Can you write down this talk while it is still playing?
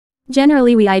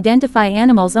Generally we identify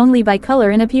animals only by color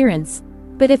and appearance.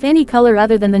 But if any color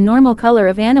other than the normal color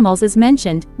of animals is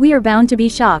mentioned, we are bound to be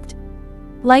shocked.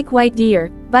 Like white deer,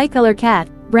 bicolor cat,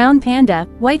 brown panda,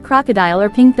 white crocodile or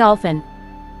pink dolphin.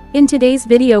 In today's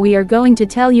video we are going to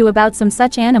tell you about some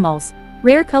such animals.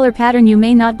 Rare color pattern you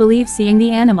may not believe seeing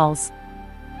the animals.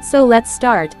 So let's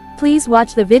start. Please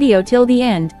watch the video till the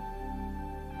end.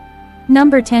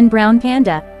 Number 10 Brown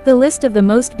Panda. The list of the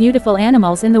most beautiful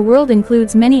animals in the world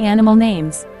includes many animal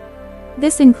names.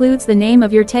 This includes the name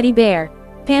of your teddy bear.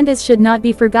 Pandas should not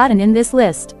be forgotten in this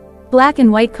list. Black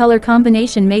and white color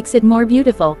combination makes it more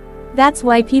beautiful. That's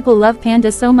why people love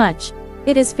panda so much.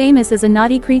 It is famous as a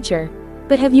naughty creature.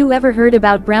 But have you ever heard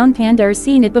about brown panda or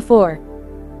seen it before?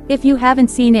 If you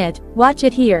haven't seen it, watch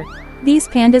it here. These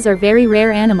pandas are very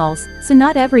rare animals, so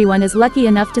not everyone is lucky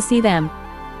enough to see them.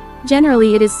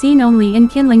 Generally it is seen only in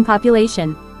kindling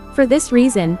population. For this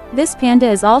reason, this panda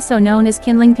is also known as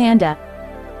kindling panda.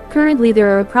 Currently there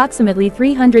are approximately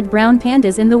 300 brown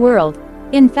pandas in the world.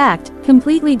 In fact,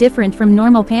 completely different from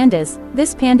normal pandas,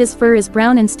 this panda's fur is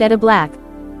brown instead of black.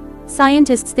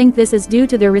 Scientists think this is due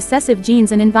to their recessive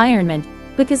genes and environment,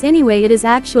 because anyway it is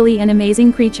actually an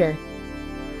amazing creature.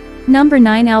 Number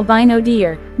 9 Albino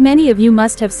deer. Many of you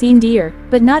must have seen deer,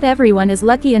 but not everyone is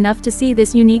lucky enough to see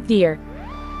this unique deer.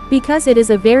 Because it is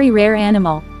a very rare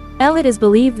animal. It is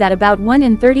believed that about 1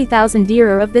 in 30,000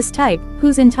 deer are of this type,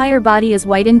 whose entire body is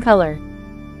white in color.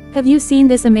 Have you seen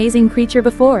this amazing creature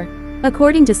before?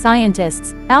 According to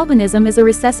scientists, albinism is a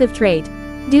recessive trait,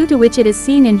 due to which it is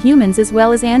seen in humans as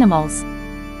well as animals.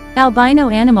 Albino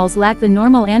animals lack the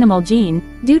normal animal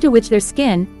gene, due to which their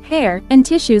skin, hair, and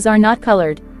tissues are not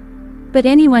colored. But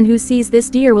anyone who sees this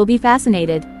deer will be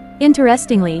fascinated.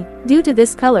 Interestingly, due to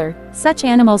this color, such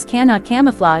animals cannot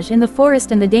camouflage in the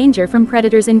forest and the danger from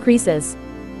predators increases.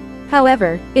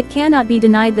 However, it cannot be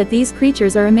denied that these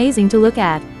creatures are amazing to look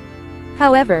at.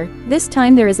 However, this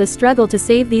time there is a struggle to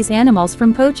save these animals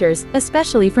from poachers,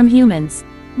 especially from humans.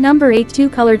 Number 8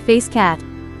 Two-colored face cat.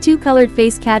 Two-colored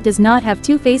face cat does not have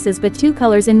two faces but two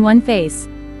colors in one face.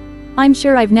 I'm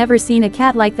sure I've never seen a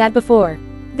cat like that before.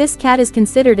 This cat is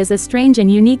considered as a strange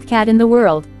and unique cat in the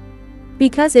world.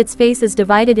 Because its face is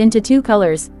divided into two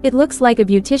colors, it looks like a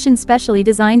beautician specially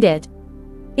designed it.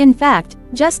 In fact,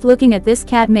 just looking at this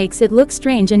cat makes it look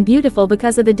strange and beautiful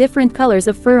because of the different colors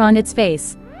of fur on its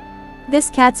face. This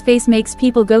cat's face makes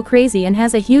people go crazy and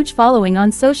has a huge following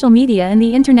on social media and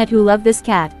the internet who love this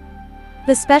cat.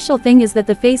 The special thing is that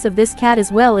the face of this cat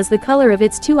as well as the color of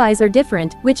its two eyes are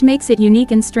different, which makes it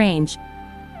unique and strange.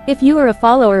 If you are a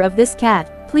follower of this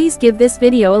cat, please give this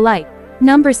video a like.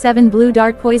 Number 7 Blue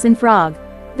Dart Poison Frog.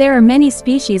 There are many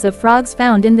species of frogs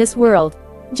found in this world.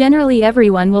 Generally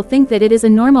everyone will think that it is a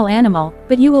normal animal,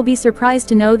 but you will be surprised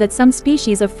to know that some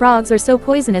species of frogs are so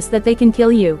poisonous that they can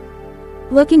kill you.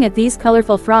 Looking at these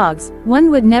colorful frogs,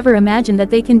 one would never imagine that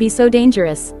they can be so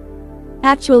dangerous.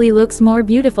 Actually looks more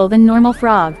beautiful than normal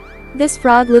frog. This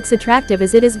frog looks attractive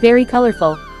as it is very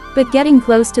colorful, but getting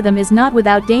close to them is not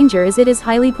without danger as it is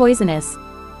highly poisonous.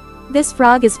 This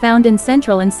frog is found in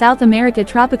Central and South America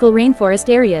tropical rainforest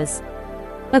areas.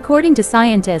 According to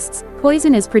scientists,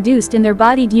 poison is produced in their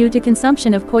body due to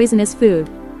consumption of poisonous food.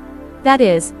 That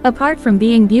is, apart from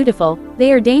being beautiful,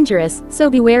 they are dangerous, so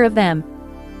beware of them.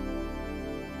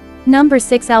 Number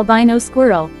 6 Albino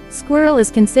Squirrel. Squirrel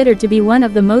is considered to be one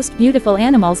of the most beautiful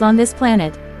animals on this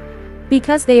planet.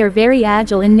 Because they are very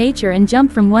agile in nature and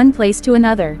jump from one place to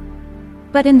another.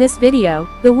 But in this video,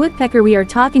 the woodpecker we are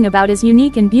talking about is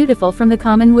unique and beautiful from the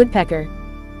common woodpecker.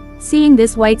 Seeing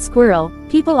this white squirrel,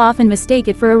 people often mistake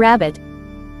it for a rabbit.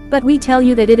 But we tell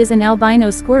you that it is an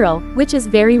albino squirrel, which is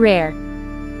very rare.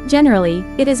 Generally,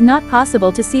 it is not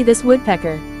possible to see this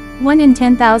woodpecker. 1 in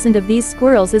 10,000 of these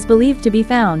squirrels is believed to be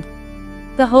found.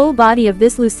 The whole body of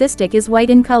this leucistic is white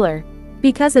in color.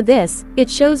 Because of this, it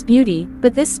shows beauty,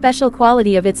 but this special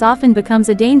quality of its often becomes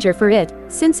a danger for it,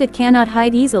 since it cannot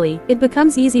hide easily, it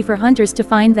becomes easy for hunters to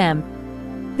find them.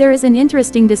 There is an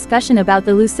interesting discussion about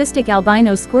the leucistic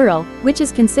albino squirrel, which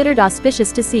is considered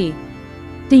auspicious to see.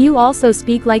 Do you also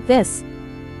speak like this?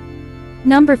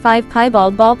 Number 5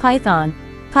 Piebald Ball Python.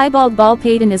 Piebald ball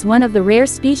python is one of the rare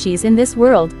species in this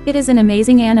world. It is an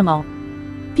amazing animal.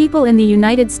 People in the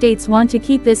United States want to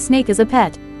keep this snake as a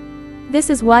pet. This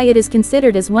is why it is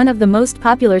considered as one of the most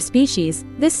popular species.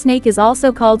 This snake is also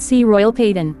called sea royal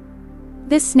python.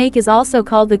 This snake is also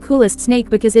called the coolest snake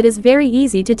because it is very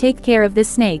easy to take care of this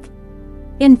snake.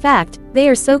 In fact, they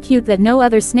are so cute that no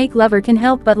other snake lover can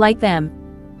help but like them.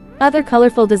 Other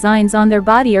colorful designs on their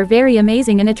body are very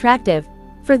amazing and attractive.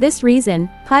 For this reason,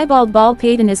 piebald ball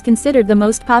python is considered the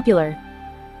most popular.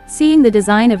 Seeing the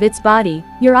design of its body,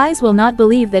 your eyes will not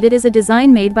believe that it is a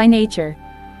design made by nature.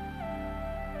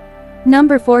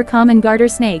 Number 4. Common garter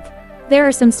snake. There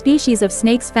are some species of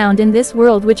snakes found in this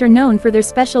world which are known for their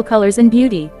special colors and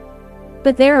beauty.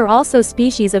 But there are also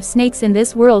species of snakes in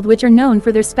this world which are known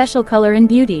for their special color and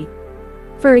beauty.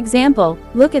 For example,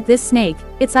 look at this snake,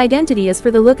 its identity is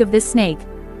for the look of this snake.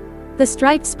 The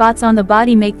striped spots on the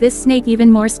body make this snake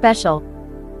even more special.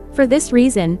 For this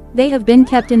reason, they have been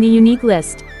kept in the unique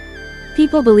list.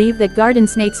 People believe that garden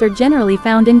snakes are generally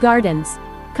found in gardens.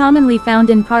 Commonly found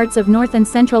in parts of North and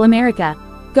Central America.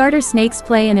 Garter snakes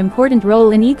play an important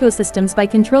role in ecosystems by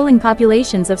controlling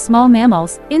populations of small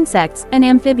mammals, insects, and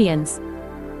amphibians.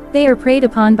 They are preyed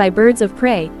upon by birds of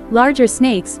prey, larger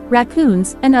snakes,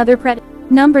 raccoons, and other predators.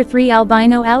 Number 3.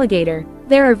 Albino alligator.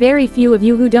 There are very few of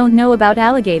you who don't know about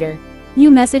alligator.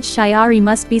 You message Shiari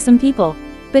must be some people.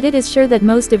 But it is sure that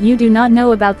most of you do not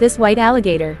know about this white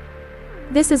alligator.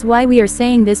 This is why we are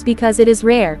saying this, because it is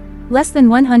rare. Less than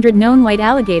 100 known white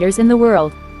alligators in the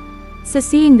world. So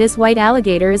seeing this white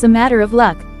alligator is a matter of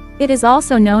luck. It is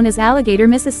also known as Alligator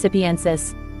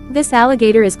mississippiensis. This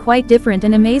alligator is quite different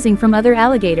and amazing from other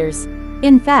alligators.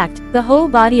 In fact, the whole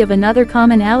body of another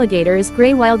common alligator is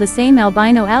gray while the same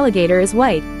albino alligator is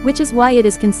white, which is why it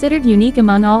is considered unique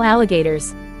among all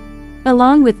alligators.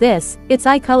 Along with this, its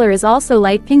eye color is also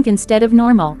light pink instead of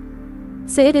normal.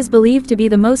 So it is believed to be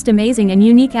the most amazing and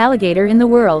unique alligator in the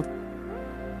world.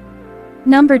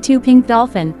 Number 2. Pink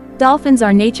dolphin. Dolphins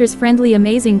are nature's friendly,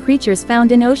 amazing creatures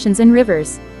found in oceans and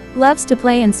rivers. Loves to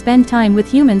play and spend time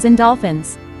with humans and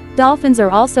dolphins. Dolphins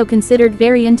are also considered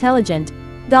very intelligent.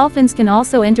 Dolphins can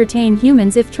also entertain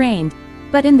humans if trained.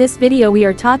 But in this video we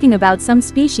are talking about some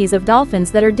species of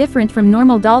dolphins that are different from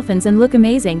normal dolphins and look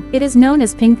amazing. It is known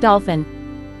as pink dolphin.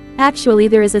 Actually,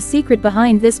 there is a secret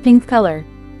behind this pink color.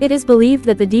 It is believed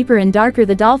that the deeper and darker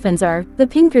the dolphins are, the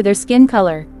pinker their skin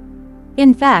color.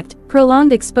 In fact,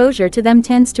 prolonged exposure to them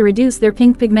tends to reduce their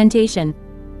pink pigmentation.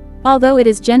 Although it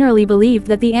is generally believed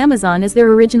that the Amazon is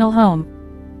their original home,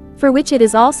 for which it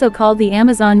is also called the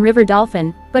Amazon River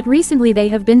dolphin, but recently they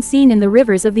have been seen in the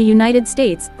rivers of the United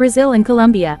States, Brazil and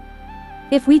Colombia.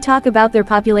 If we talk about their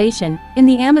population, in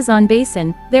the Amazon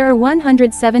basin, there are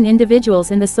 107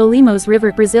 individuals in the Solimões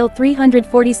River, Brazil,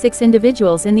 346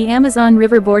 individuals in the Amazon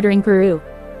River bordering Peru,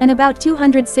 and about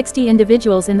 260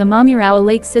 individuals in the Mamuraua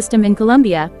Lake system in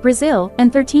Colombia, Brazil,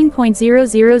 and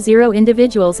 13,000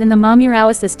 individuals in the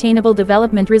Mamuraua Sustainable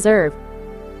Development Reserve.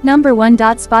 Number 1.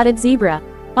 Spotted zebra.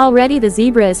 Already the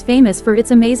zebra is famous for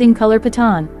its amazing color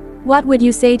pattern. What would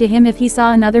you say to him if he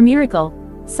saw another miracle?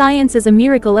 Science is a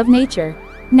miracle of nature.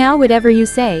 Now whatever you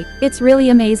say, it's really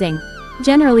amazing.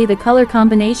 Generally the color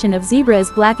combination of zebra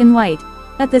is black and white.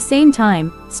 At the same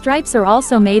time, stripes are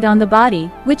also made on the body,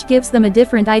 which gives them a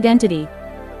different identity.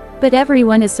 But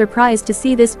everyone is surprised to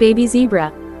see this baby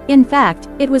zebra. In fact,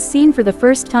 it was seen for the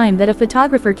first time that a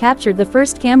photographer captured the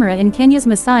first camera in Kenya's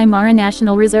Masai Mara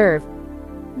National Reserve.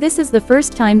 This is the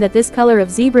first time that this color of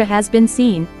zebra has been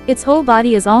seen. Its whole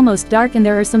body is almost dark and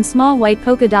there are some small white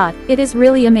polka dot. It is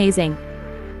really amazing.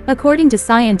 According to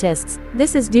scientists,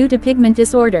 this is due to pigment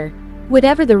disorder.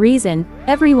 Whatever the reason,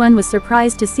 everyone was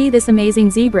surprised to see this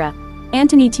amazing zebra.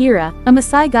 Anthony Tira, a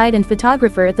Maasai guide and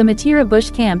photographer at the Matira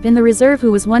Bush camp in the reserve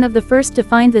who was one of the first to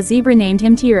find the zebra, named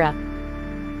him Tira.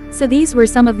 So these were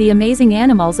some of the amazing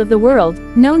animals of the world,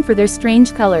 known for their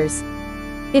strange colors.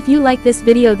 If you like this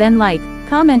video, then like,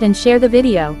 comment and share the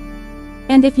video.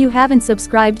 And if you haven't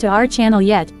subscribed to our channel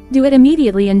yet, do it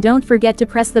immediately and don't forget to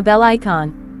press the bell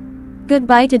icon.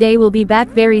 Goodbye. Today we'll be back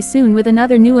very soon with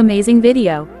another new amazing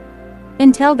video.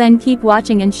 Until then, keep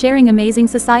watching and sharing amazing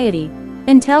society.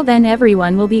 Until then,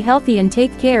 everyone will be healthy and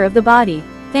take care of the body.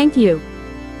 Thank you.